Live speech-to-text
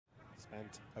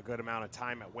Spent a good amount of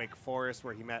time at Wake Forest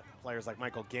where he met players like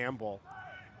Michael Gamble,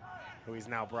 who he's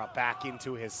now brought back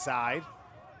into his side.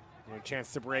 And a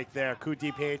chance to break there.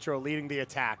 Ku-Dipietro leading the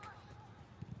attack.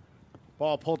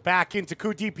 Ball pulled back into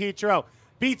Ku-Dipietro.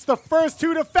 Beats the first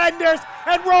two defenders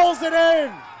and rolls it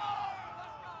in.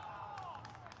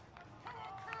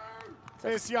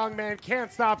 This young man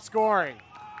can't stop scoring.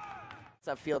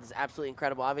 Upfield is absolutely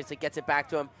incredible. Obviously gets it back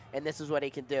to him, and this is what he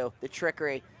can do. The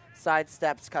trickery,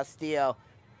 sidesteps Castillo,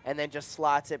 and then just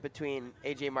slots it between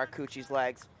A.J. Marcucci's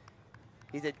legs.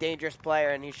 He's a dangerous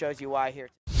player, and he shows you why here.